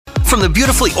from the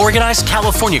beautifully organized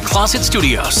California Closet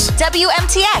Studios.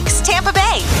 WMTX, Tampa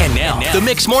Bay. And now, the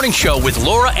Mix Morning Show with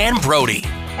Laura and Brody.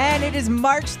 And it is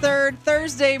March 3rd,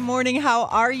 Thursday morning. How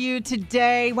are you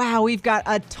today? Wow, we've got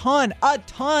a ton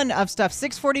of stuff.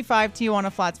 645 Tijuana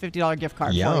Flats $50 gift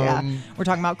card for you. We're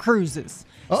talking about cruises.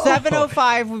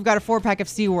 7:05, we've got a 4-pack of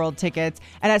SeaWorld tickets.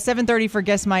 And at 7:30 for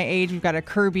Guess My Age, we've got a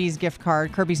Kirby's gift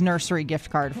card, Kirby's Nursery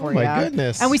gift card for you. Oh, my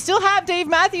goodness. And we still have Dave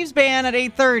Matthews Band at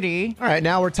 8:30. All right,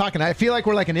 now we're talking. I feel like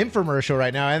we're like an infomercial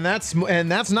right now, and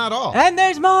that's not all. And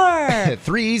there's more.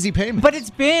 3 easy payments. But it's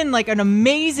been like an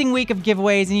amazing week of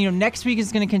giveaways, and next week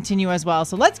is going to continue as well.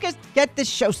 So let's get this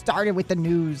show started with the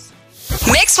news.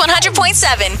 Mix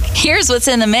 100.7. Here's what's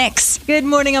in the mix. Good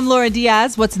morning, I'm Laura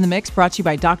Diaz. What's in the mix brought to you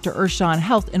by Dr. Urshan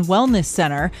Health and Wellness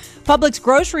Center. Publix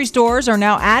grocery stores are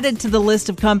now added to the list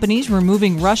of companies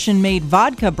removing Russian-made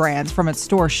vodka brands from its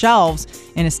store shelves.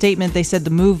 In a statement, they said the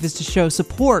move is to show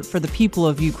support for the people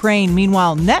of Ukraine.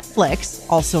 Meanwhile, Netflix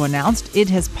also announced it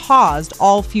has paused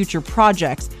all future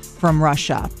projects from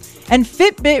Russia. And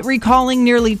Fitbit recalling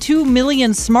nearly 2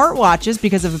 million smartwatches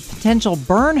because of a potential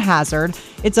burn hazard.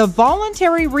 It's a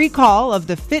voluntary recall of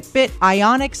the Fitbit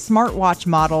Ionic smartwatch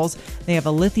models. They have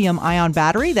a lithium-ion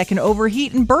battery that can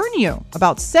overheat and burn you.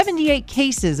 About 78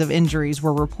 cases of injuries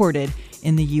were reported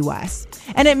in the U.S.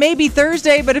 And it may be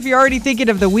Thursday, but if you're already thinking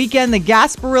of the weekend, the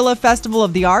Gasparilla Festival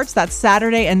of the Arts, that's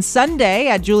Saturday and Sunday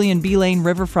at Julian B. Lane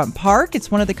Riverfront Park.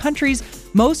 It's one of the country's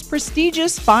most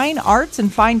prestigious fine arts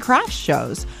and fine crafts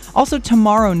shows. Also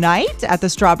tomorrow night at the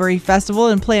Strawberry Festival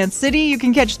in Plant City, you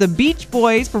can catch the Beach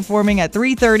Boys performing at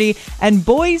 3:30 and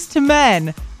Boys to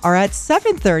Men are at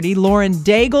 7:30. Lauren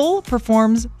Daigle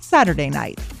performs Saturday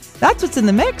night. That's what's in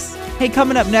the mix. Hey,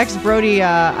 coming up next, Brody,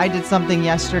 I did something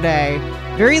yesterday.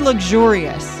 Very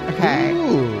luxurious, okay?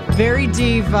 Ooh. Very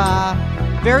diva,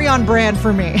 very on brand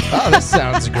for me. Oh, this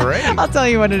sounds great. I'll tell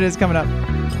you what it is coming up.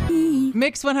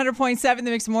 Mix 100.7,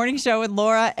 the Mix Morning Show with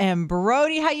Laura and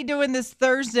Brody. How you doing this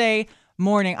Thursday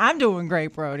morning? I'm doing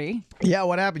great, Brody. Yeah,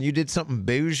 what happened? You did something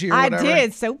bougie or whatever? I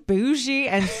did. So bougie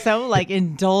and so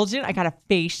indulgent. I got a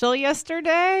facial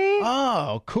yesterday.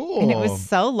 Oh, cool. And it was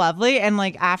so lovely. And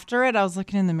after it, I was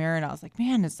looking in the mirror and I was like,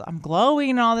 man, I'm glowing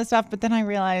and all this stuff. But then I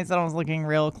realized that I was looking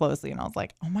real closely and I was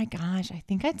like, oh my gosh, I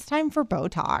think it's time for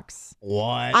Botox.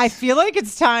 What? I feel like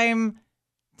it's time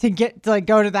to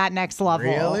go to that next level.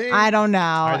 Really? I don't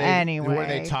know. Anyway. Were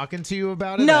they talking to you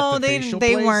about it? No, at the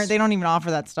they place? weren't. They don't even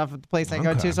offer that stuff at the place I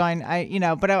go to.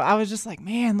 So but I was just like,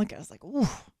 man, look, I was like, ooh,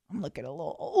 I'm looking a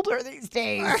little older these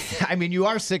days. I mean, you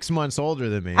are 6 months older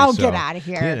than me. Oh, get out of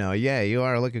here. Yeah, you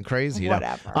are looking crazy.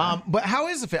 Whatever. But how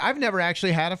is it? I've never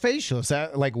actually had a facial. Is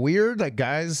that weird? Like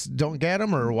guys don't get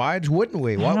them, or why wouldn't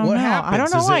we? What happens? I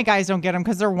don't know why guys don't get them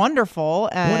because they're wonderful.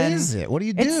 And what is it? What do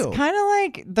you do? It's kind of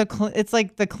it's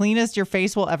like the cleanest your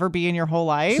face will ever be in your whole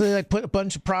life. So they put a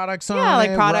bunch of products on. Yeah,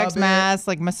 like it, products, masks,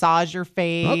 massage your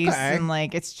face, okay. and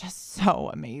it's just so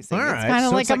amazing. All It's right. kind of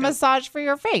So like it's a like massage for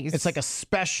your face. It's like a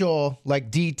special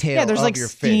detail. Yeah, there's of your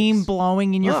steam face.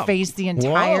 blowing in your face the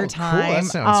entire time. Cool. That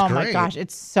sounds my great. gosh,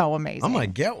 it's so amazing. I'm gonna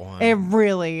get one. It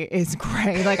really is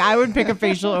great. I would pick a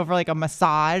facial over a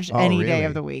massage any day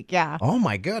of the week. Yeah. Oh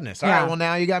my goodness. All right. Well,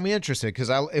 now you got me interested because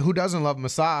who doesn't love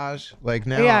massage?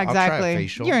 Now, yeah, I'll exactly. try a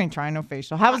facial. You ain't trying no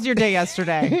facial. How was your day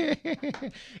yesterday?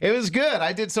 It was good.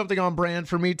 I did something on brand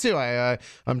for me too.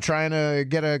 I'm trying to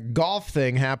get a golf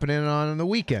thing happening on the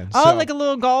weekend. Oh, like a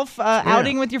little golf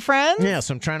outing with your friends? Yeah,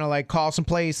 so I'm trying to call some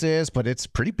places, but it's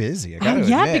pretty busy. I gotta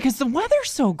admit. Because the weather's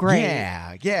so great.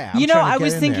 Yeah. I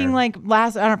was thinking I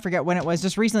don't forget when it was,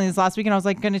 just recently this last weekend, I was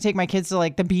going to take my kids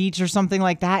to the beach or something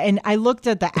like that. And I looked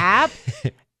at the app.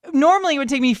 Normally it would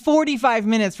take me 45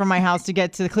 minutes from my house to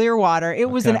get to Clearwater. It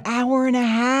was an hour and a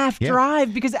half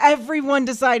drive because everyone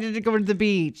decided to go to the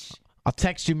beach. I'll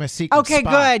text you my secret spot. Okay,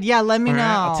 good. Yeah, let me know. Right,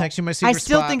 I'll text you my secret spot. I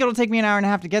still think it'll take me an hour and a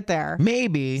half to get there.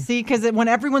 Maybe. See, because when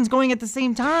everyone's going at the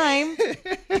same time,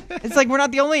 it's we're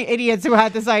not the only idiots who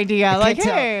had this idea. I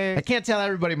can't tell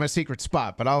everybody my secret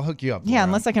spot, but I'll hook you up. Yeah,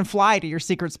 unless I can fly to your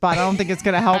secret spot. I don't think it's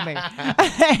going to help me.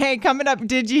 Hey, coming up,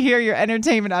 did you hear your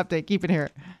entertainment update? Keep it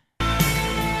here.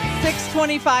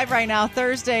 6:25 right now,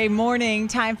 Thursday morning.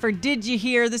 Time for Did You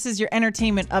Hear? This is your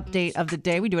entertainment update of the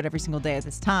day. We do it every single day at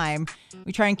this time.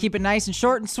 We try and keep it nice and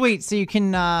short and sweet so you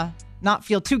can not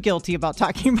feel too guilty about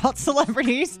talking about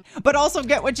celebrities, but also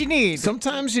get what you need.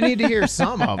 Sometimes you need to hear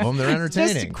some of them. They're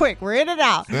entertaining. Just quick, we're in and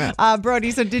out. Yeah.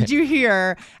 Brody, so did you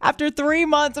hear, after 3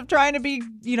 months of trying to be,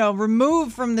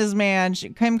 removed from this man,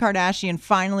 Kim Kardashian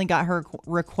finally got her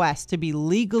request to be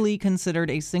legally considered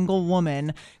a single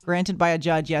woman granted by a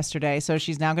judge yesterday. So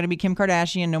she's now going to be Kim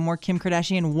Kardashian, no more Kim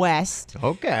Kardashian West.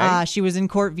 Okay. She was in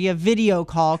court via video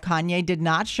call. Kanye did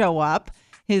not show up.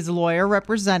 His lawyer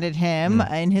represented him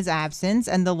in his absence,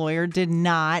 and the lawyer did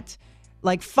not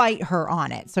fight her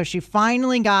on it. So she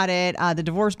finally got it. The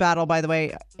divorce battle, by the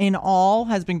way, in all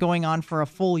has been going on for a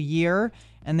full year,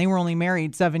 and they were only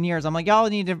married 7 years. I'm like, y'all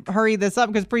need to hurry this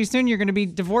up because pretty soon you're going to be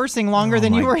divorcing longer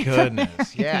than you were.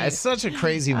 Goodness. Yeah, it's such a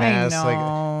crazy mess.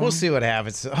 We'll see what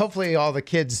happens. Hopefully all the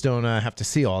kids don't have to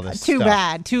see all this Too stuff.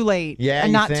 bad. Too late. Yeah,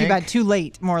 Not you too think? bad. Too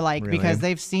late, more like, Really? because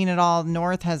they've seen it all.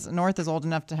 North is old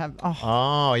enough to have.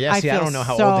 Oh, yeah. See, I feel don't know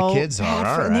how so old the kids are.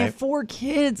 bad All and they have right. 4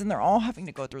 kids, and they're all having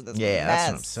to go through this Yeah,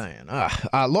 that's mess. what I'm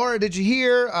saying. Laura, did you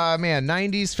hear? Man,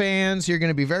 90s fans, you're going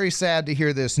to be very sad to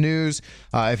hear this news.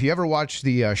 If you ever watched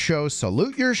the show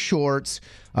Salute Your Shorts,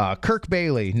 Kirk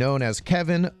Bailey, known as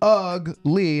Kevin Ugg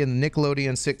Lee in the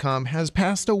Nickelodeon sitcom, has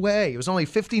passed away. He was only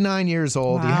 59 years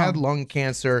old. Wow. He had lung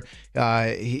cancer.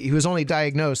 He was only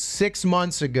diagnosed 6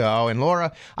 months ago. And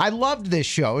Laura, I loved this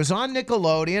show. It was on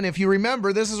Nickelodeon. If you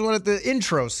remember, this is what the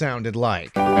intro sounded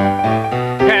like.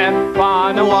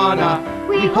 Wanna,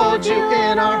 we hold you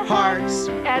in our hearts.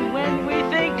 and when we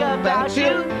think about you,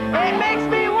 it makes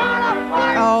me wanna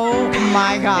fart. Oh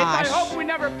my gosh. I hope we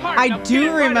never part. I Now get do it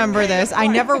right remember up there. this. I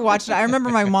never watched it. I remember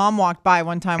my mom walked by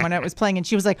one time when it was playing, and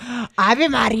she was like, Ave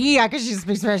Maria, because she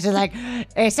speaks Spanish. She's like,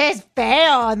 it says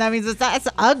feo, and that means that's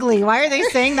ugly. Why are they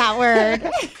saying that word?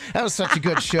 That was such a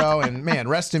good show. And man,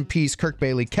 rest in peace, Kirk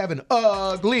Bailey, Kevin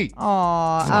Ugly.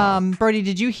 Brody,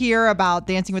 did you hear about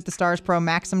Dancing with the Stars pro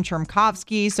Maxim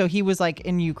Chermkovsky? So he was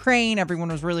in Ukraine. Everyone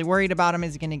was really worried about him.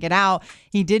 Is he going to get out?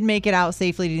 He did make it out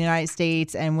safely to the United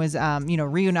States and was,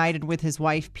 reunited with his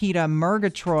wife, Peta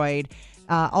Murgatroyd,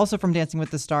 also from Dancing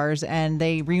with the Stars. And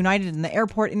they reunited in the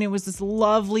airport, and it was this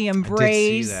lovely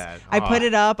embrace. see that. I put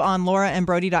it up on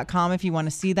lauraandbrody.com if you want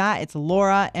to see that. It's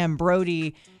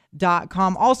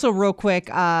lauraandbrody.com. Also, real quick,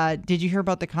 did you hear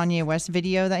about the Kanye West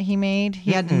video that he made?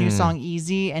 He had the new song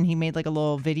Easy, and he made a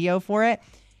little video for it.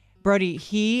 Brody,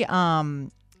 he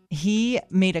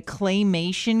made a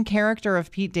claymation character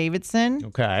of Pete Davidson,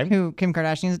 Okay. who Kim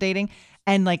Kardashian is dating,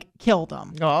 and killed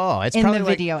him Oh, it's in probably the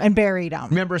video and buried him.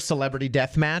 Remember Celebrity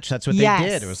Deathmatch? That's what Yes. they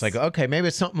did. It was okay, maybe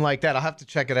it's something like that. I'll have to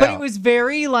check it But out. it was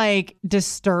very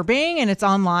disturbing, and it's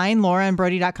online,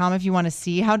 lauraandbrody.com if you want to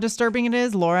see how disturbing it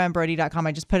is. lauraandbrody.com.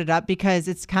 I just put it up because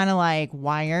it's kind of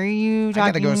why are you talking? I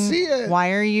gotta go see it.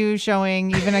 Why are you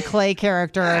showing even a clay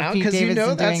character of Pete Because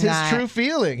Davidson that's doing his that? true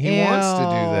feeling. He wants to do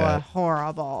Ew, that.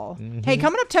 Horrible. Hey,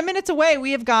 coming up 10 minutes away,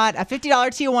 we have got a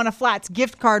 $50 Tijuana Flats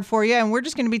gift card for you, and we're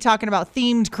just going to be talking about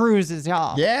themed cruises,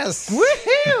 y'all. Yes.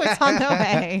 Woohoo! It's on the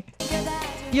way.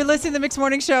 You're listening to the Mixed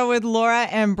Morning Show with Laura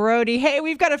and Brody. Hey,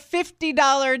 we've got a $50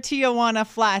 Tijuana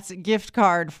Flats gift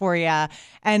card for you.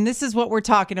 And this is what we're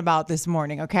talking about this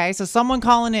morning, okay? So someone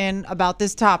calling in about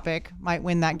this topic might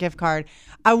win that gift card.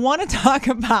 I want to talk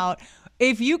about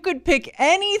if you could pick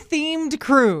any themed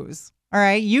cruise. All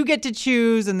right, you get to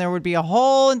choose, and there would be a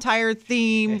whole entire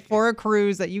theme for a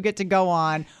cruise that you get to go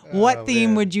on. What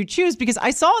theme would you choose? Because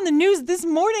I saw on the news this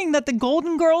morning that the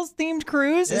Golden Girls themed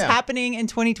cruise is happening in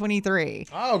 2023.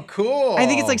 Oh, cool. I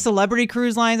think it's Celebrity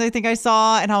Cruise Lines, I think I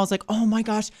saw, and I was like, oh my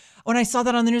gosh. When I saw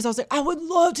that on the news, I was like, I would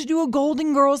love to do a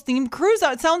Golden Girls themed cruise.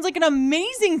 It sounds like an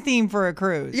amazing theme for a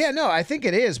cruise. Yeah, no, I think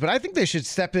it is, but I think they should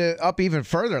step it up even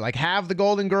further. Have the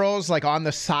Golden Girls on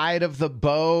the side of the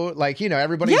boat.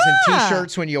 Everybody's in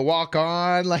t-shirts when you walk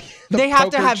on. They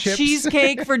have to poker have chips.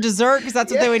 cheesecake for dessert because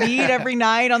that's what they would eat every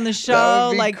night on the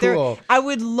show. That would be cool. I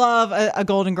would love a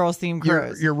Golden Girls themed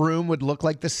cruise. Your room would look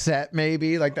like the set,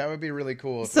 maybe. That would be really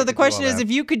cool. So the question is, if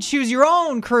you could choose your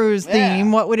own cruise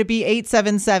theme, what would it be?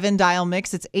 877 Dial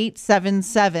Mix. It's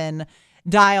 877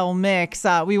 Dial Mix.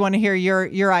 We want to hear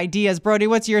your ideas. Brody,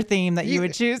 what's your theme that you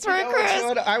would choose for a cruise?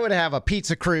 I would have a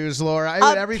pizza cruise, Laura. I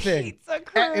would everything. Pizza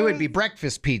cruise. It would be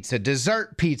breakfast pizza,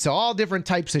 dessert pizza, all different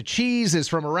types of cheeses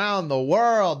from around the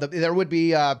world. There would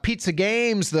be pizza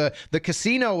games. The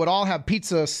casino would all have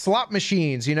pizza slot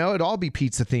machines. It'd all be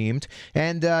pizza themed,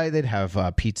 and they'd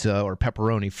have pizza or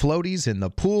pepperoni floaties in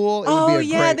the pool. It would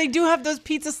be they do have those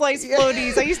pizza slice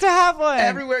floaties. I used to have one.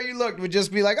 Everywhere you looked would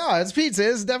just be it's pizza.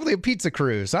 It's definitely a pizza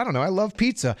cruise. I don't know. I love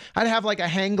pizza. I'd have a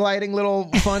hang gliding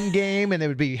little fun game, and it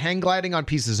would be hang gliding on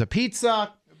pieces of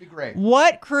pizza. Be great.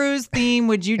 What cruise theme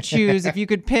would you choose if you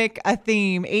could pick a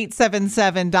theme?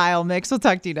 877 dial mix. We'll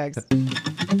talk to you next.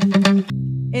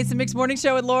 It's the Mixed Morning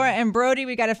Show with Laura and Brody.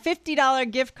 We got a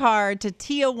 $50 gift card to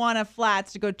Tijuana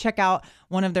Flats to go check out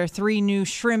one of their 3 new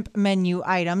shrimp menu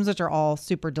items, which are all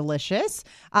super delicious.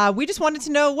 We just wanted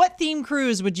to know, what theme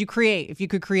cruise would you create if you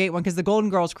could create one? Because the Golden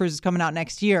Girls cruise is coming out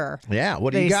next year. Yeah,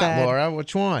 what do you They got, said. Laura?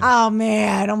 Which one? Oh,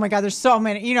 man. Oh, my God. There's so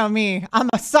many. You know me. I'm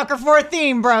a sucker for a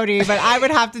theme, Brody, but I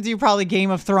would have to do probably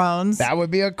Game of Thrones. That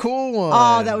would be a cool one.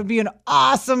 Oh, that would be an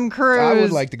awesome cruise. I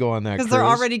would like to go on that cruise. Because they're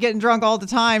already getting drunk all the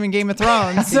time in Game of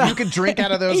Thrones. You could drink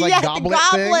out of those like Yeah, goblets.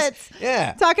 Things.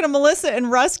 Yeah. Talking to Melissa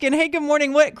and Ruskin. Hey, good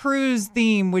morning. What cruise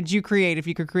theme would you create if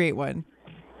you could create one?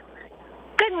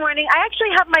 Good morning. I actually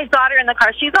have my daughter in the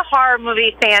car. She's a horror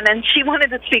movie fan, and she wanted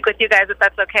to speak with you guys, if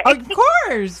that's okay. Of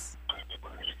course.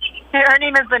 Her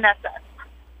name is Vanessa.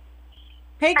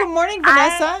 Hey, good morning,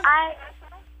 Vanessa.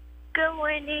 Good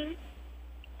morning.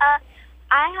 I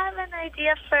have an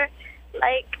idea for,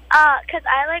 because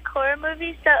I like horror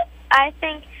movies, so I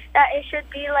think that it should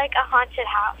be like a haunted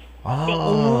house.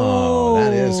 Oh,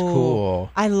 that is cool.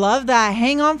 I love that.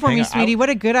 Hang on for me, sweetie. What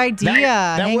a good idea.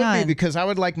 That would Hang on. be, because I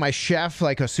would like my chef,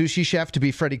 like a sushi chef, to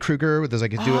be Freddy Krueger with his,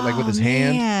 like, do it like with his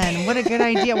hand. Man, what a good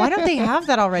idea. Why don't they have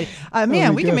that already?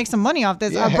 Man, we can make some money off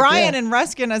this. Yeah, heck Brian yeah. and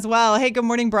Ruskin as well. Hey, good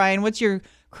morning, Brian. What's your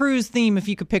cruise theme if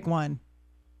you could pick one?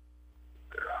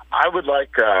 I would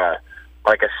like a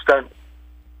stunt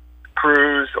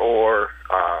cruise or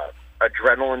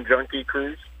adrenaline junkie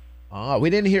cruise. Oh, we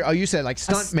didn't hear. Oh, you said like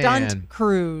stunt man. Stunt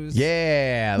cruise.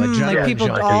 Yeah, Like people,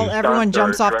 junkie. everyone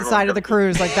jumps off the side of the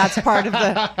cruise. Like that's part of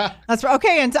the. That's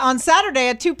okay. And on Saturday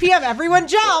at 2 p.m., everyone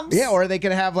jumps. Yeah, or they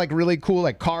could have like really cool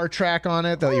like car track on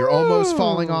it that you're almost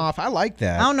falling off. I like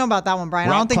that. I don't know about that one, Brian.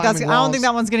 Rock I don't think climbing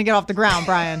that one's gonna get off the ground,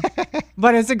 Brian.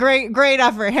 But it's a great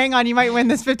effort. Hang on, you might win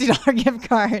this $50 gift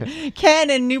card. Ken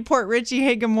in Newport Richie.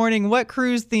 Hey, good morning. What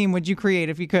cruise theme would you create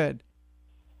if you could?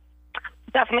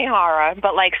 Definitely horror,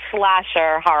 but like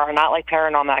slasher horror, not like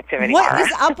Paranormal Activity What horror.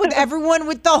 is up with everyone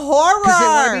with the horror? Because they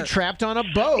want to be trapped on a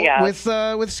boat Yes.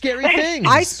 with scary things.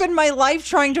 I spend my life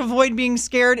trying to avoid being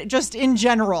scared just in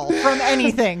general from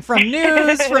anything, from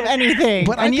news, from anything.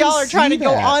 But I and can y'all are trying to see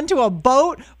go that. onto a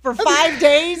boat for 5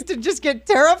 days to just get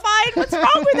terrified? What's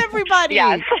wrong with everybody?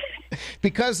 Yes.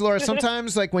 Because, Laura,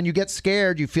 sometimes like when you get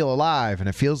scared, you feel alive and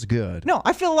it feels good. No,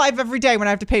 I feel alive every day when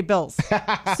I have to pay bills.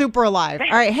 Super alive. All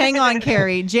right, hang on,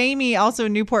 Carrie. Jamie, also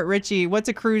in Newport Richie, what's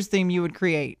a cruise theme you would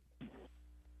create?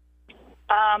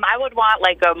 I would want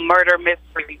like a murder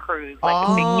mystery cruise.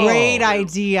 Like Great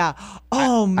idea.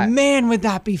 Oh, man, would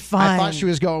that be fun? I thought she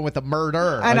was going with a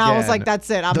murder. And I was again. like, that's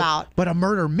it. I'm out. But a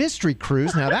murder mystery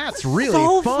cruise, now that's really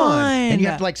So fun. fun. And you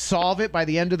have to like solve it by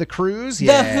the end of the cruise. The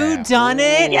Yeah. whodunit,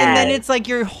 and then Yes. it's like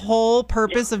your whole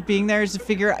purpose of being there is to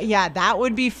figure out. Yeah, that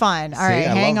would be fun. All right,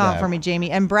 I hang love on that. for me,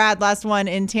 Jamie. And Brad, last one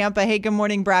in Tampa. Hey, good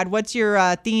morning, Brad. What's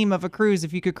your theme of a cruise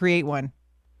if you could create one?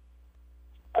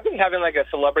 I think having like a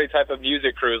celebrity type of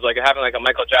music cruise, like having like a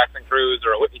Michael Jackson cruise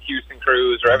or a Whitney Houston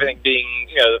cruise, or everything being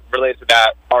related to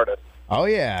that artist. Oh,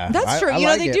 yeah. That's true. I You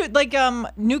know, like they it. do it like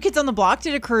New Kids on the Block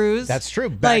did a cruise. That's true.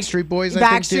 Like, Backstreet Boys, I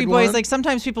think, Backstreet did Boys. one. Like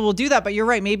sometimes people will do that, but you're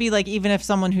right. Maybe like even if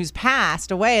someone who's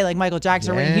passed away, like Michael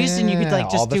Jackson or Whitney Houston, you could like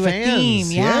all just the do fans. a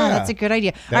theme. Yeah, that's a good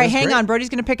idea. That All right, is hang great. on. Brody's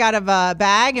gonna pick out of a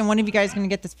bag, and one of you guys is gonna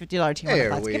get this $50 Tijuana There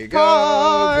Flats we gift go.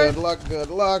 card. Good luck. Good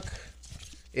luck.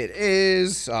 It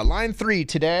is line 3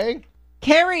 today.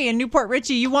 Carrie in Newport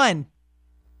Richie, you won.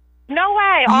 No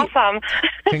way. Awesome.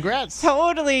 Congrats.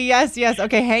 Totally. Yes.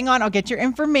 Okay, hang on. I'll get your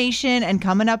information. And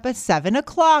coming up at 7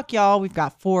 o'clock, y'all, we've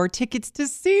got 4 tickets to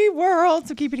SeaWorld.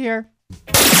 So keep it here.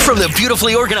 From the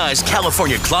beautifully organized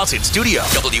California Closet Studio,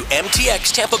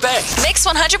 WMTX Tampa Bay. Mix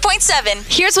 100.7.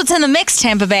 Here's what's in the mix,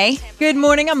 Tampa Bay. Good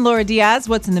morning. I'm Laura Diaz.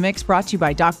 What's in the mix brought to you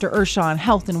by Dr. Urshon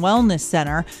Health and Wellness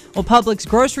Center. Well, Publix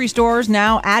grocery stores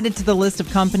now added to the list of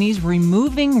companies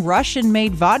removing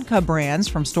Russian-made vodka brands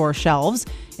from store shelves.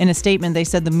 In a statement, they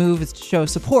said the move is to show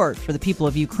support for the people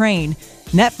of Ukraine.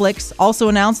 Netflix also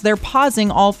announced they're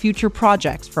pausing all future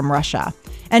projects from Russia.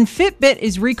 And Fitbit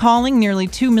is recalling nearly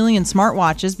 2 million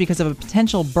smartwatches because of a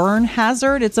potential burn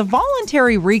hazard. It's a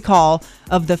voluntary recall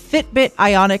of the Fitbit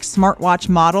Ionic smartwatch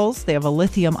models. They have a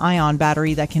lithium-ion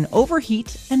battery that can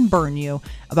overheat and burn you.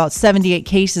 About 78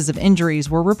 cases of injuries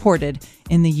were reported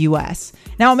in the U.S.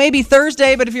 Now, it may be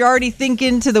Thursday, but if you're already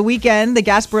thinking to the weekend, the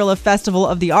Gasparilla Festival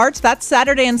of the Arts, that's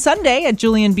Saturday and Sunday at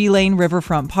Julian B. Lane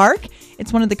Riverfront Park.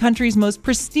 It's one of the country's most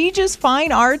prestigious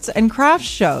fine arts and crafts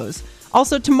shows.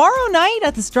 Also, tomorrow night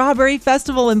at the Strawberry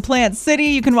Festival in Plant City,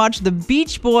 you can watch the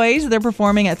Beach Boys. They're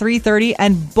performing at 3:30,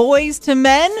 and Boys to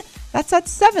Men, that's at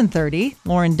 7:30.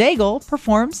 Lauren Daigle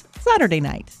performs Saturday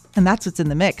night. And that's what's in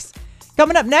the mix.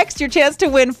 Coming up next, your chance to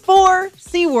win 4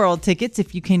 SeaWorld tickets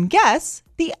if you can guess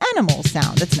the animal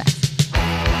sound. That's next.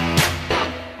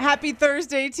 Happy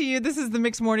Thursday to you. This is the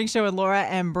Mixed Morning Show with Laura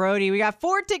and Brody. We got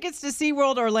 4 tickets to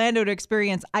SeaWorld Orlando to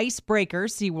experience Icebreaker,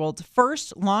 SeaWorld's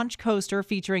first launch coaster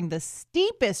featuring the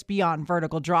steepest beyond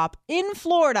vertical drop in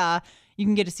Florida. You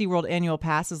can get a SeaWorld annual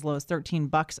pass as low as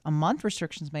 $13 a month.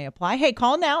 Restrictions may apply. Hey,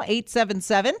 call now,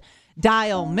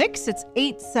 877-DIAL-MIX. It's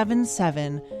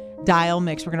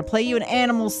 877-DIAL-MIX. We're going to play you an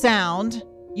animal sound.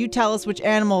 You tell us which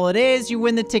animal it is. You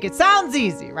win the ticket. Sounds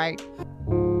easy, right?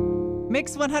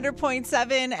 Mix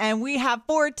 100.7, and we have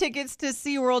 4 tickets to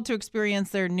SeaWorld to experience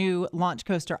their new launch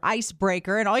coaster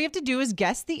Icebreaker. And all you have to do is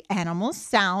guess the animal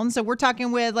sound. So we're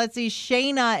talking with, let's see,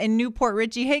 Shayna in Newport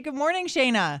Richie. Hey, good morning,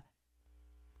 Shayna.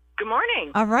 Good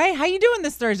morning. All right. How you doing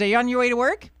this Thursday? You on your way to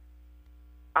work?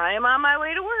 I am on my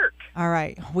way to work. All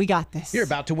right. We got this. You're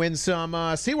about to win some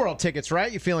SeaWorld tickets, right?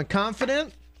 You feeling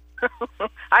confident?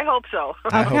 I hope so.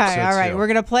 I hope so, all right. too. We're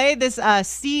going to play this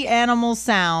sea animal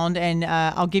sound, and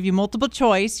I'll give you multiple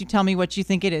choice. You tell me what you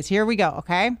think it is. Here we go,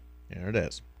 okay? Here it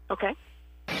is. Okay.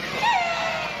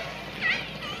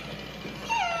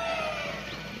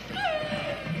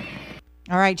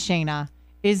 All right, Shayna.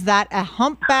 Is that a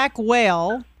humpback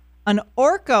whale, an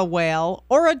orca whale,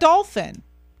 or a dolphin?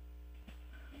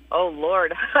 Oh,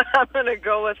 Lord. I'm going to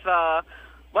go with,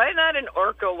 why not an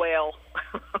orca whale?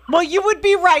 Well, you would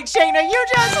be right, Shayna. You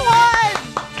just won!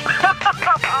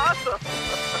 Awesome.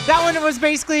 That one was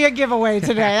basically a giveaway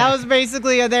today. That was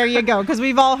basically there you go, because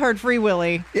we've all heard Free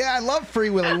Willy. Yeah, I love Free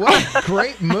Willy. What a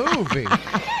great movie.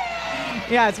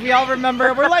 Yes, we all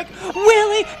remember. We're like,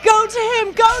 Willy, go to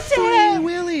him, go to him.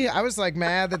 Willy. I was like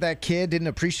mad that kid didn't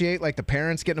appreciate like the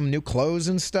parents getting him new clothes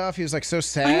and stuff. He was like so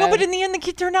sad. I know, but in the end, the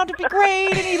kid turned out to be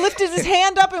great. And he lifted his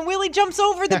hand up and Willy jumps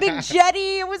over the big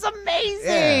jetty. It was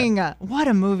amazing. Yeah. What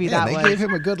a movie that they was. gave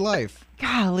him a good life.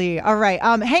 Golly. All right.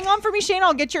 Hang on for me, Shane.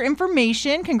 I'll get your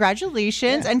information.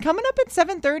 Congratulations. And coming up at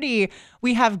 7:30,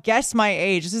 we have Guess My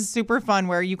Age. This is super fun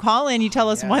where you call in, you tell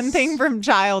us one thing from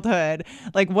childhood.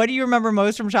 Like, what do you remember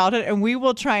most from childhood? And we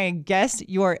will try and guess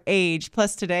your age.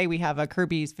 Plus, today we have a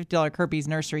Kirby's $50 Kirby's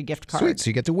Nursery gift card. Sweet. So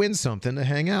you get to win something to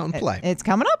hang out and play. It's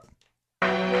coming up.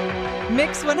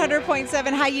 Mix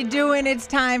 100.7, how you doing? It's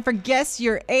time for Guess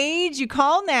Your Age. You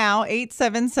call now,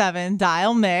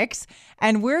 877-DIAL-MIX,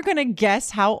 and we're going to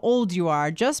guess how old you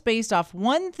are just based off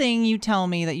one thing you tell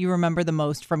me that you remember the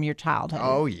most from your childhood.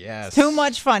 Oh, yes. Too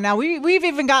much fun. Now, we've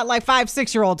even got like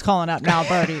 5-6-year-olds calling up now,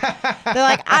 Birdie. They're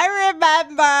like, I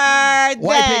remember this.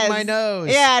 Wiping my nose.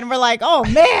 Yeah, and we're like, oh,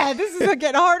 man, this is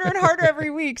getting harder and harder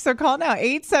every week. So call now,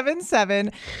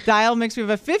 877-DIAL-MIX. We have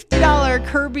a $50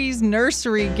 Kirby's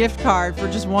Nursery gift card for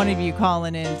just one of you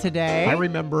calling in today. I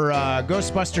remember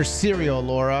Ghostbusters cereal,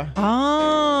 Laura.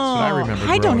 Oh. That's what I remember.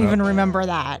 I don't growing even up. remember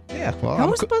that. Yeah, well,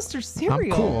 Ghostbusters cereal. I'm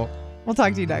cool. We'll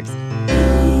talk to you next.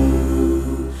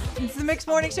 It's the Mixed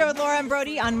Morning Show with Laura and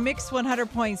Brody on Mix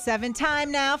 100.7.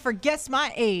 Time now for Guess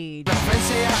My Age. Friends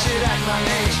say I should act my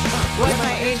age. What's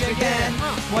my age again?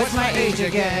 What's my age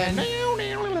again?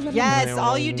 Yes,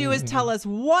 all you do is tell us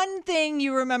one thing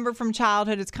you remember from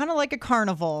childhood. It's kind of like a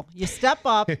carnival. You step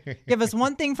up, give us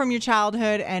one thing from your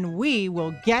childhood, and we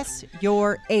will guess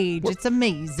your age. It's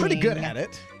amazing. Pretty good at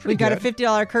it. We've got a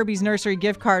 $50 Kirby's Nursery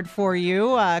gift card for you,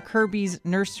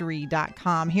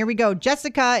 kirbysnursery.com. Here we go.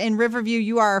 Jessica in Riverview,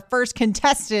 you are our first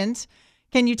contestant.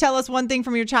 Can you tell us one thing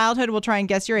from your childhood? We'll try and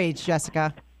guess your age,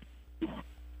 Jessica.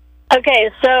 Okay,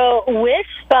 so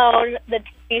Wishbone, the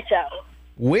TV show.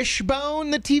 Wishbone,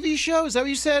 the TV show? Is that what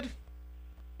you said?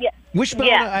 Yes. Wishbone,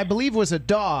 Yeah. I believe, was a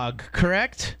dog,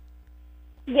 correct?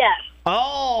 Yes.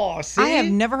 Oh, see? I have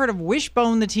never heard of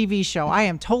Wishbone, the TV show. I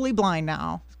am totally blind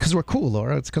now. Because we're cool,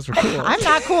 Laura. It's because we're cool. I'm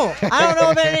not cool. I don't know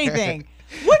about anything.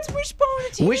 What's Wishbone,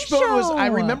 a TV Wishbone show? I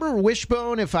remember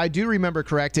Wishbone, if I do remember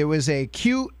correct, it was a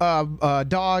cute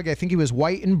dog. I think he was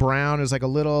white and brown. It was like a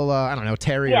little, I don't know,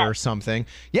 terrier or something.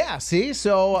 Yeah, see?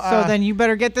 So then you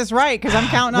better get this right because I'm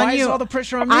counting on why you. is all the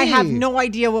pressure on me? I have no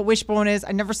idea what Wishbone is.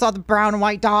 I never saw the brown and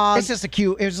white dog. It's just a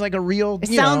cute, it was like a real, It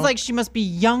sounds like she must be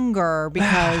younger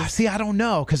because... See, I don't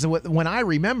know, because when I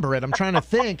remember it, I'm trying to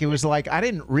think. It was like, I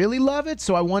didn't really love it,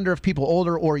 so I wonder if people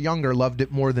older or younger loved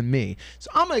it more than me. So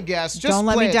I'm going to guess, just Don't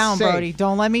let play me it down, safe. Brody.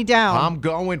 Don't let me down. I'm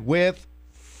going with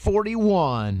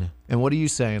 41. And what are you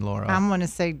saying, Laura? I'm going to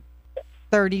say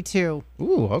 32.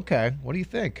 Ooh, okay. What do you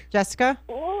think? Jessica?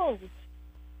 Ooh.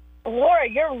 Laura,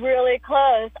 you're really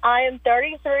close. I am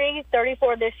 33,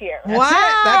 34 this year. That's it.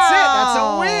 That's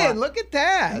a win. Look at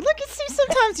that. Look, see,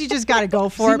 sometimes you just got to go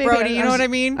for it, maybe Brody. You know what I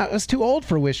mean? I was too old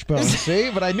for Wishbone,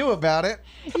 see, but I knew about it.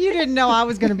 You didn't know I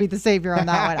was going to be the savior on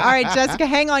that one. All right, Jessica,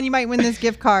 hang on. You might win this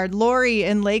gift card. Lori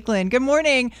in Lakeland. Good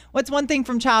morning. What's one thing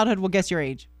from childhood? We'll guess your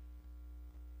age.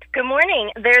 Good morning.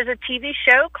 There's a TV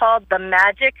show called The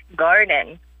Magic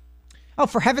Garden. Oh,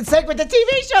 for heaven's sake, with the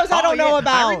TV shows I don't know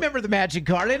about. I remember the Magic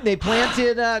Garden. They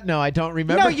planted, no, I don't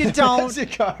remember. No, you don't.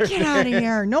 Magic Garden. Get out of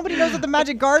here. Nobody knows what the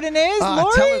Magic Garden is,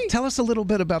 Lori. Tell us a little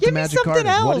bit about Give the me Magic something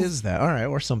Garden. else. What is that? All right,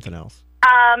 or something else.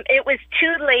 It was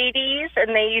two ladies, and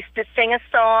they used to sing a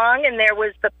song, and there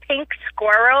was the pink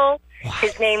squirrel.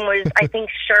 His name was, I think,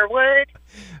 Sherwood.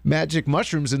 Magic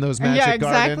mushrooms in those Magic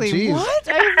Garden. Exactly. Jeez.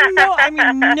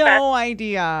 What? No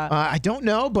idea. I don't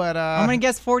know, but I'm going to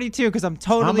guess 42 because I'm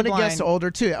totally I'm going to blind. guess older,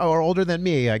 too, or older than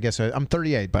me, I guess. I'm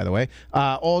 38, by the way.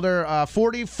 Older,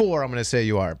 44, I'm going to say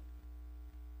you are.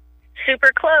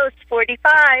 Super close,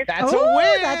 45. That's a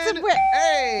win. That's a win.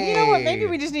 Hey. You know what? Maybe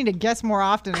we just need to guess more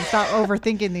often and stop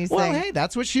overthinking these Well, things. hey,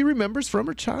 that's what she remembers from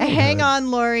her childhood. Hang on,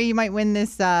 Lori. You might win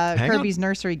this Kirby's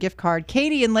Nursery gift card.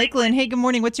 Katie in Lakeland. Hey, good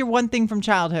morning. What's your one thing from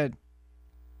childhood?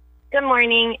 Good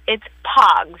morning. It's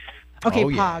Pogs. Okay, Oh,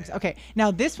 yeah. Pogs. Okay. Now,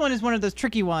 this one is one of those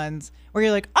tricky ones where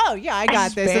you're like, oh, yeah, I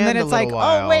got this. And Spanned then a it's like, little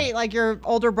while. oh, wait, like your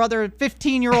older brother,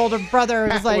 15-year-older brother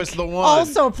is like Was the one.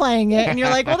 also playing it. And you're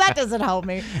like, well, that doesn't help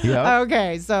me. Yep.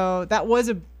 Okay, so that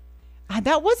wasn't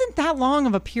that long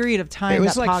of a period of time. It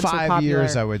was that like Pogs were 5 popular.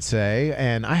 years, I would say.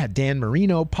 And I had Dan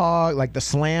Marino Pog, like the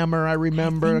Slammer, I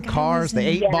remember. Cars, the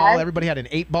 8-ball. Everybody had an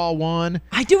 8-ball one.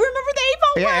 I do remember the 8-ball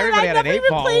one. Yeah, everybody had an I never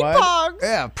 8-ball even played one. Pogs.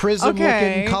 Yeah, prism-looking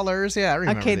Okay. colors. Yeah, I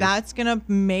remember Okay, these. that's going to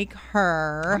make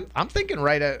her I'm thinking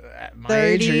right at my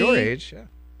age or your age. Yeah.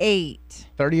 8.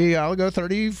 30, I'll go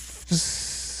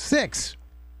 36.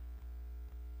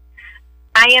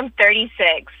 I am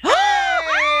 36. Hey,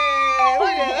 look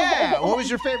at that. What was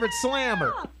your favorite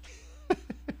Slammer?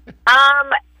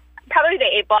 Probably the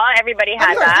 8-ball. Everybody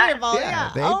had that.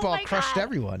 Yeah. The 8-ball crushed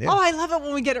everyone. Yeah. Oh, I love it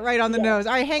when we get it right on the nose.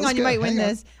 All right, hang on. You might win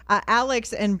this.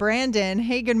 Alex and Brandon.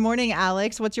 Hey, good morning,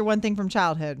 Alex. What's your one thing from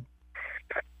childhood?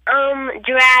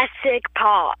 Jurassic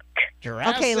Park.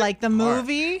 Okay, like the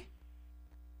movie?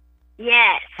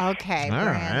 Yes. Okay, All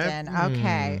Brandon. right.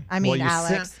 Okay. I Well, mean, you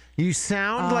Alex. you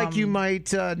sound like you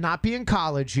might not be in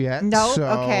college yet. Nope. So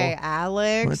Okay,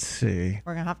 Alex. let's see.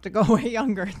 We're going to have to go way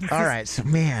younger. All right, so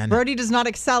man. Brody does not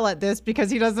excel at this because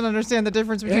he doesn't understand the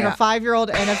difference between Yeah. a 5-year-old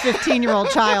and a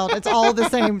 15-year-old child. It's all the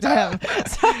same to him.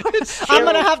 So I'm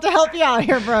going to have to help you out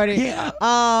here, Brody. Yeah.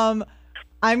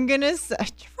 I'm going to say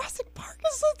Jurassic Park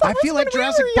is I feel like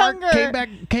Jurassic Park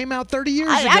came out 30 years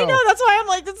ago. I know. That's why I'm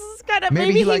like, this is kind of,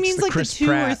 maybe he he likes means the like the Chris 2 or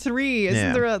Pratt. 3. Isn't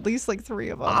Yeah. there at least like 3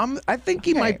 of them? I think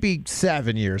he might be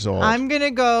 7 years old. I'm going to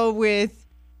go with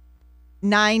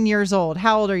 9 years old.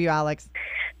 How old are you, Alex?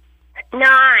 9.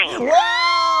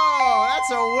 Whoa,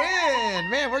 that's a win.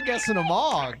 Man, we're guessing them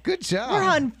all. Good job. We're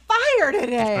on fire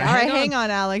today. All right, hang on. hang on,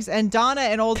 Alex. And Donna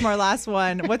and Oldmar, last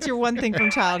one. What's your one thing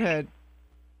from childhood?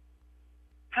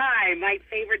 Hi, my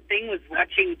favorite thing was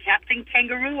watching Captain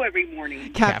Kangaroo every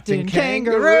morning. Captain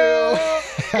Kangaroo.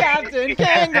 Captain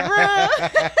Kangaroo.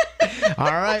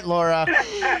 All right, Laura.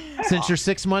 Since you're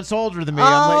 6 months older than me,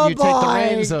 I'm letting you take the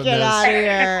reins of Get this. out of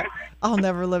here. I'll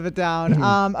never live it down.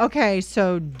 Okay,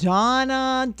 so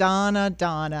Donna,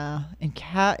 and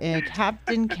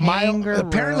Captain Kangaroo.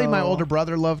 Apparently, my older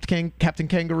brother loved Captain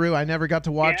Kangaroo. I never got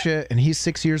to watch it, and he's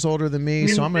 6 years older than me,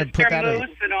 so I'm going to put that. Moose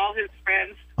and all his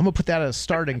friends. I'm going to put that as a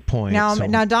starting point. Now, so,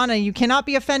 now, Donna, you cannot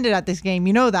be offended at this game.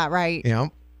 You know that, right? yeah.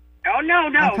 Oh, no.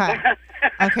 Okay.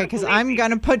 Okay, because I'm going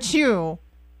to put you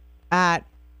at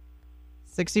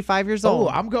 65 years Oh, old.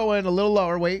 I'm going a little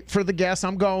lower. Wait for the guess.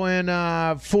 I'm going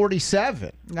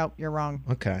 47. Nope, you're wrong.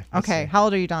 Okay. Okay, how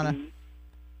old are you, Donna?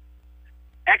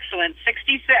 Excellent.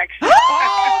 66.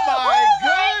 Oh, my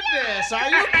goodness. Are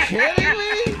you kidding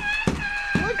me?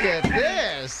 Look at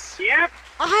this. Yep.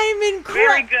 I'm Very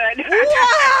incredible. good.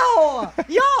 Wow.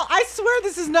 Y'all, I swear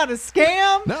this is not a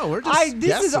scam. No, we're just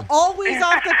This is guessing. always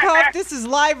off the cuff. This is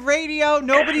live radio.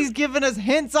 Nobody's giving us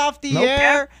hints off the Nope.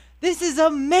 air. This is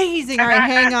amazing. All right,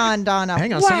 hang on, Donna.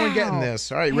 Hang on, Wow. someone getting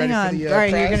this. All right, ready Hang for on. the All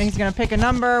right, prize? he's gonna pick a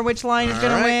number. Which line is All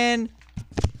gonna right. win?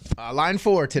 Line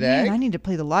 4 today. Man, I need to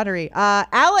play the lottery.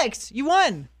 Alex, you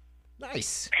won.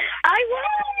 Nice. I won!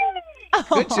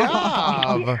 Good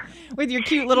job. With your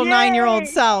cute little 9-year-old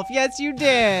self. Yes, you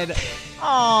did.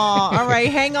 Aw. All right,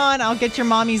 hang on. I'll get your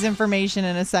mommy's information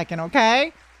in a second,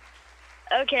 okay?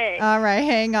 Okay. All right,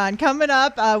 hang on. Coming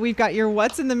up, we've got your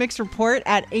What's in the Mix report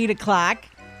at 8 o'clock.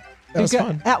 That was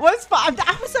fun. That was fun.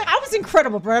 I was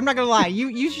incredible, bro. I'm not gonna lie.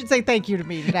 You should say thank you to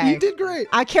me today. You did great.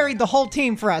 I carried the whole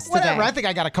team for us Whatever. today. I think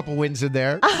I got a couple wins in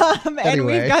there. And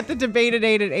Anyway. we've got the debate at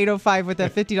 8 at 8:05 with a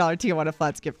 $50 Tijuana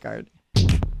Flats gift card.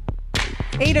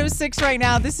 8:06 right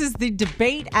now. This is the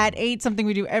debate at 8, something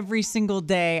we do every single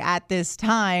day at this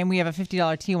time. We have a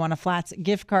 $50 Tijuana Flats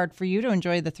gift card for you to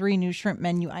enjoy the 3 new shrimp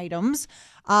menu items.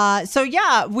 So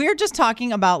yeah, we're just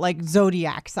talking about like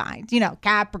zodiac signs,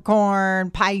 Capricorn,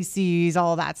 Pisces,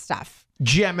 all that stuff.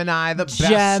 Gemini, the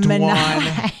best one.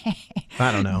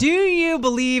 I don't know. Do you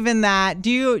believe in that?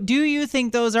 Do you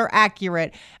think those are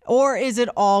accurate, or is it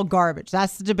all garbage?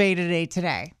 That's the debate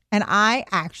today. And I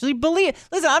actually believe.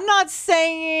 Listen, I'm not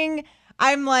saying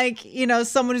I'm like,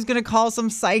 someone who's going to call some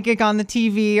psychic on the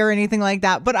TV or anything like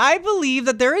that. But I believe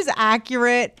that there is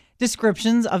accurate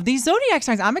descriptions of these zodiac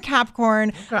signs. I'm a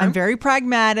Capricorn. Okay. I'm very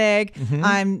pragmatic. Mm-hmm.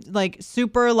 I'm like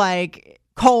super like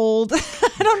cold.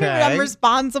 I'm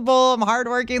responsible. I'm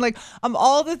hardworking. Like I'm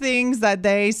all the things that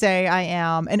they say I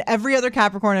am. And every other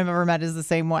Capricorn I've ever met is the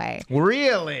same way.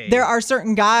 Really? There are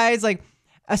certain guys like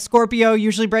a Scorpio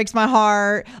usually breaks my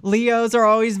heart. Leos are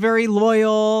always very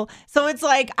loyal. So it's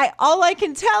like, all I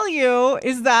can tell you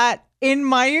is that in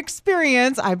my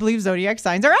experience, I believe zodiac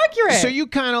signs are accurate. So you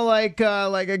kind of like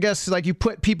I guess like you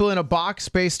put people in a box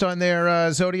based on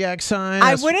their zodiac sign.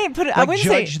 I wouldn't put it. I wouldn't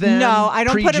say them, no. I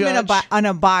don't put them in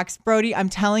a box, Brody. I'm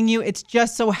telling you, it's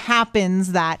just so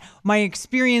happens that my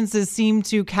experiences seem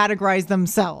to categorize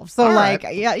themselves. So like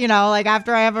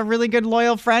after I have a really good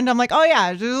loyal friend, I'm like, oh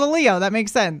yeah, there's a Leo. That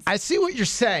makes sense. I see what you're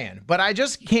saying, but I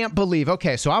just can't believe.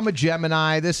 Okay, so I'm a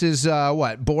Gemini. This is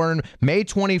born May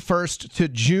 21st to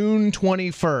June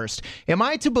 21st. Am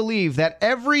I to believe that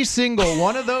every single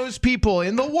one of those people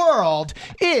in the world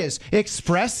is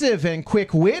expressive and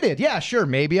quick-witted? Yeah, sure.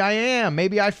 Maybe I am.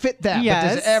 Maybe I fit that. Yes.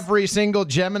 But is every single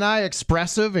Gemini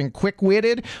expressive and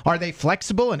quick-witted? Are they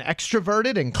flexible and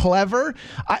extroverted and clever?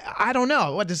 I don't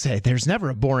know what to say. There's never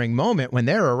a boring moment when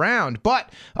they're around.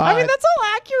 But I mean, that's all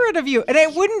accurate of you. And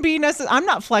it wouldn't be necessary. I'm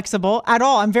not flexible at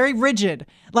all. I'm very rigid.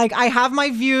 Like, I have my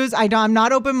views. I'm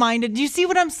not open-minded. Do you see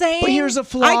what I'm saying? But here's a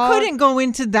flaw. I couldn't go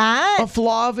into that. A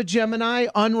flaw of a Gemini,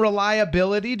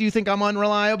 unreliability. Do you think I'm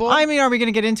unreliable? I mean, are we going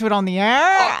to get into it on the air?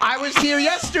 I was here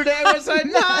yesterday, was I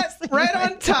not? Right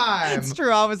on time. It's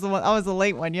true. I was the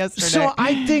late one yesterday. So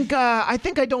I think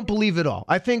I don't believe it all.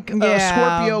 I think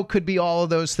Scorpio could be all of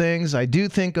those things. I do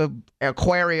think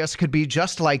Aquarius could be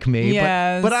just like me,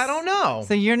 yes. but I don't know.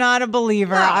 So you're not a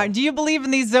believer. No. Do you believe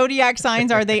in these zodiac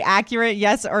signs? Are they accurate?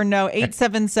 Yes or no?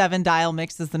 877 dial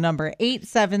mix is the number.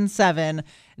 877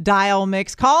 dial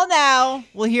mix. Call now.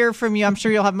 We'll hear from you. I'm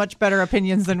sure you'll have much better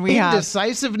opinions than we have.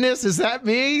 Indecisiveness, is that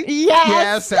me?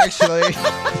 Yes. Yes, actually.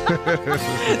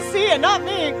 See, not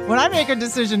me. When I make a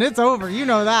decision, it's over. You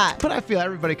know that. But I feel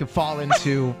everybody could fall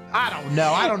into, I don't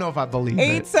know. I don't know if I believe it.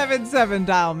 877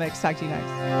 dial mix. Talk to you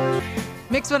next.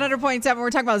 Mix 100.7, we're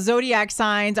talking about zodiac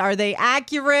signs. Are they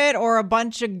accurate or a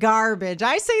bunch of garbage?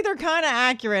 I say they're kind of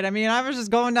accurate. I mean, I was just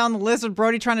going down the list with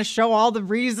Brody trying to show all the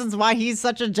reasons why he's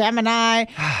such a Gemini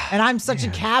and I'm such a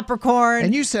Capricorn.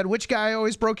 And you said which guy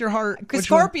always broke your heart?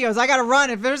 Scorpios. I got to run.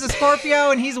 If there's a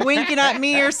Scorpio and he's winking at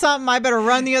me or something, I better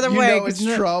run the other way. Know it's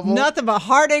trouble. Nothing but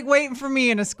heartache waiting for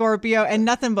me in a Scorpio and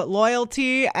nothing but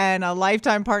loyalty and a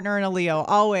lifetime partner in a Leo.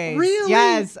 Always. Really?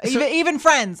 Yes. Even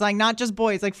friends, like not just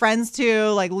boys, like friends too.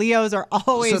 Like Leos are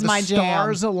always my jam. So the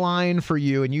stars align for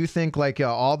you, and you think like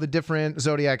all the different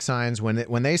zodiac signs when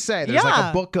they say there's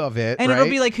like a book of it, and right? it'll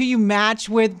be like who you match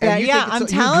with. I'm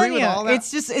telling you,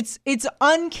 it's just it's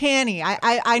uncanny.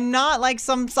 I'm not like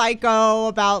some psycho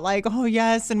about like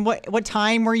and what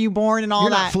time were you born and all You're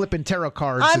that. You're not flipping tarot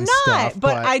cards. I'm and not, stuff,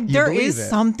 but there is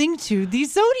something to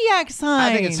these zodiac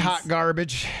signs. I think it's hot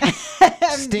garbage,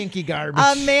 stinky garbage.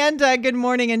 Amanda, good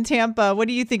morning in Tampa. What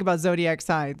do you think about zodiac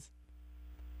signs?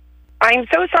 I'm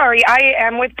so sorry. I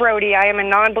am with Brody. I am a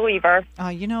non-believer. Oh,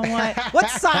 you know what?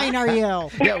 What sign are you?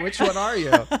 Yeah, which one are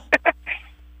you?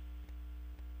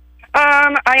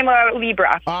 I'm a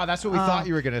Libra. Oh, that's what we thought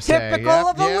you were going to say. Typical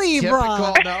of a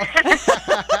Libra.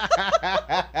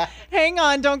 Hang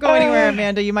on. Don't go anywhere,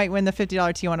 Amanda. You might win the $50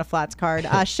 Tijuana Flats card.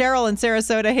 Cheryl in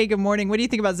Sarasota. Hey, good morning. What do you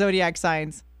think about zodiac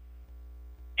signs?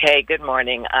 Hey, good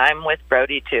morning. I'm with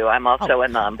Brody, too. I'm also a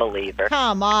non-believer.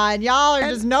 Come on. Y'all are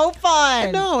just no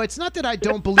fun. No, it's not that I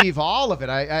don't believe all of it.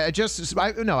 I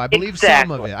believe some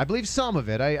of it. I believe some of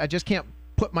it. I just can't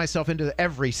put myself into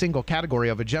every single category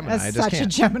of a Gemini. That's such a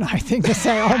Gemini thing to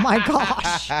say. Oh, my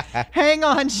gosh. Hang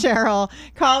on, Cheryl.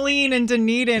 Colleen and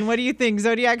Dunedin, what do you think?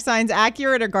 Zodiac signs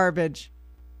accurate or garbage?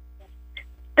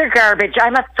 They're garbage.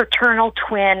 I'm a fraternal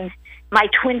twin. My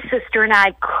twin sister and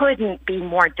I couldn't be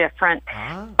more different.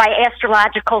 By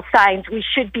astrological signs, we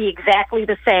should be exactly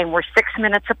the same. We're 6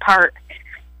 minutes apart.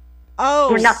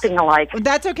 Oh, we're nothing alike.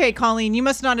 That's okay, Colleen. You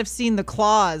must not have seen the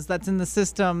clause that's in the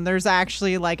system. There's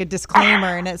actually like a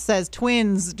disclaimer, and it says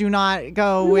twins do not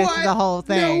go with the whole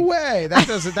thing. No way. That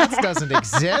doesn't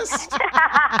exist.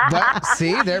 But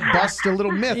see, there busts a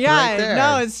little myth right there.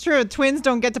 No, it's true. Twins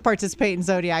don't get to participate in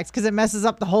zodiacs because it messes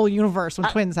up the whole universe when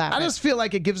twins happen. I just feel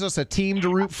like it gives us a team to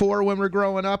root for when we're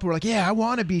growing up. We're like, yeah, I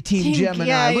want to be Team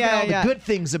Gemini. Look at all the good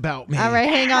things about me. All right,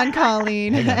 hang on,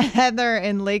 Colleen. Heather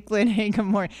in Lakeland. Hey, good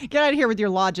morning. Get out of here with your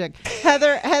logic.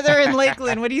 Heather in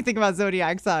Lakeland, what do you think about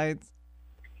zodiac signs?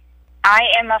 I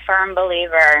am a firm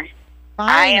believer.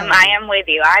 Finally. I am with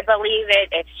you. I believe it.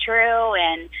 It's true,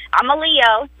 and I'm a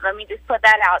Leo. Let me just put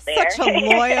that out there. Such a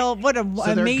loyal, what an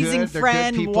amazing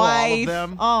friend, people, wife. All of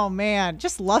them. Oh man,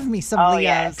 just love me some Leos.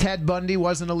 Yes. Ted Bundy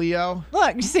wasn't a Leo.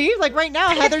 Look, you see, like right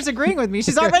now, Heather's agreeing with me.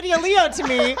 She's already a Leo to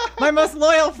me, my most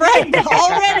loyal friend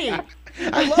already.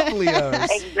 I love Leos.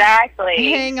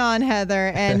 Exactly. Hang on, Heather.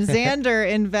 And Xander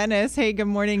in Venice. Hey, good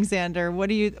morning, Xander. What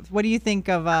do you think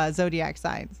of zodiac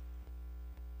signs?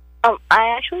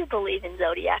 I actually believe in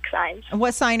zodiac signs.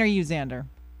 What sign are you, Xander?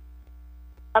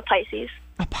 A Pisces.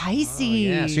 A Pisces. Oh,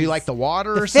 yeah. So you like the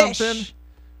water or fish. something?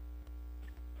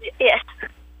 Yeah.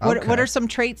 What are some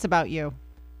traits about you?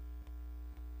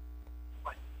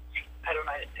 I don't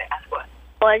know to ask what.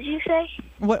 What did you say?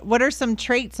 What are some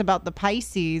traits about the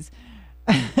Pisces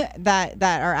that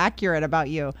are accurate about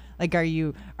you? Like, are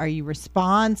you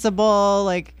responsible?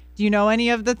 Like, do you know any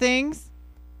of the things?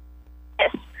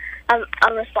 Yes.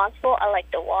 I'm responsible. I like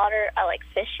the water. I like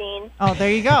fishing. Oh, there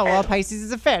you go. Well, Pisces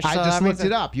is a fish. I so just that makes looked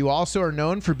it up. You also are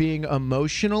known for being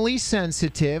emotionally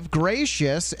sensitive,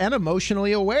 gracious, and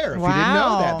emotionally aware. If you didn't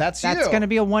know that, that's you. That's going to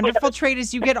be a wonderful trait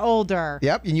as you get older.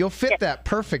 Yep, and you'll fit that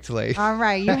perfectly. All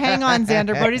right, you hang on,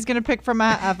 Xander. Brody's going to pick from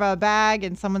a bag,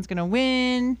 and someone's going to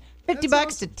win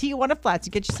 $50 to Tijuana Flats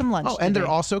to get you some lunch. Oh, and today.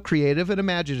 they're also creative and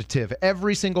imaginative.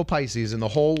 Every single Pisces in the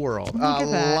whole world. Look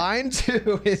at that. Line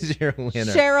 2 is your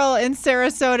winner. Cheryl in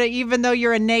Sarasota, even though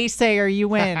you're a naysayer, you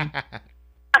win.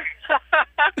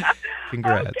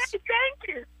 Congrats. Okay, thank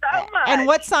you so much. And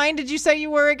what sign did you say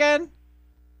you were again?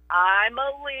 I'm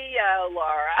a Leo,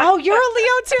 Laura. Oh, you're a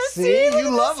Leo too. See, you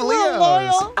love Little Leos.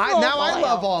 loyal. I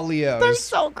love all Leos. They're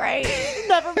so great.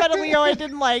 Never met a Leo I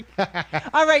didn't like.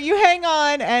 All right, you hang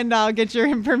on, and I'll get your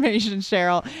information,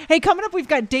 Cheryl. Hey, coming up, we've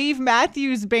got Dave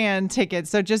Matthews Band tickets.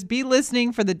 So just be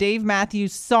listening for the Dave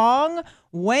Matthews song.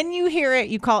 When you hear it,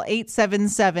 you call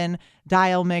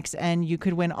 877-DIAL-MIX, and you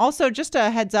could win. Also, just a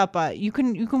heads up, you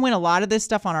can win a lot of this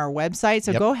stuff on our website.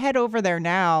 So go head over there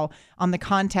now on the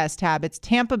contest tab. It's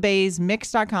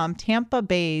TampaBaysMix.com,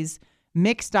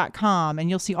 TampaBaysMix.com, and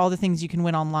you'll see all the things you can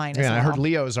win online as well. I heard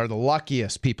Leos are the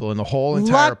luckiest people in the whole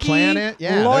entire planet.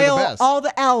 Yeah, loyal, they're the best. all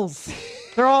the L's.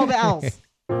 They're all the L's.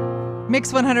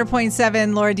 Mix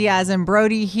 100.7, Laura Diaz and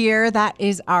Brody here. That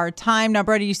is our time. Now,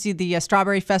 Brody, you see the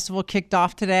Strawberry Festival kicked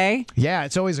off today. Yeah,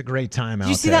 it's always a great time out there.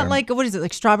 Did you see that, what is it,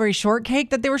 like strawberry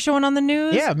shortcake that they were showing on the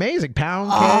news? Yeah, amazing. Pound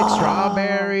cake,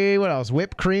 strawberry, what else?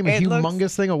 Whipped cream, a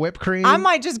humongous thing of whipped cream. I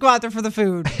might just go out there for the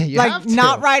food. You have to.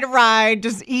 Not ride a ride,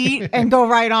 just eat and go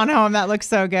right on home. That looks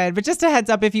so good. But just a heads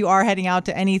up, if you are heading out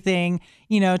to anything,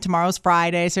 tomorrow's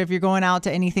Friday. So if you're going out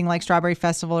to anything like Strawberry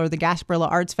Festival or the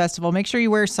Gasparilla Arts Festival, make sure you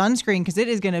wear sunscreen because it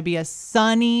is going to be a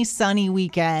sunny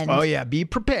weekend. Oh, yeah. Be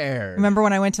prepared. Remember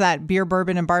when I went to that beer,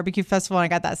 bourbon, and barbecue festival and I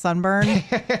got that sunburn?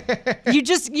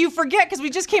 you forget because we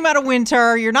just came out of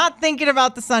winter. You're not thinking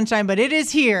about the sunshine, but it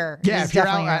is here. Yeah, if you're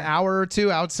out an hour or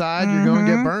two outside, you're going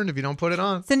to get burned if you don't put it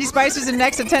on. Cindy Spicer's in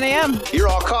next at 10 a.m. You're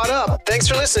all caught up. Thanks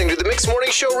for listening to the Mix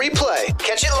Morning Show replay.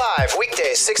 Catch it live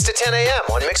weekdays 6 to 10 a.m.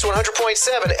 on Mix 100.7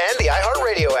 and the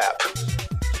iHeartRadio app.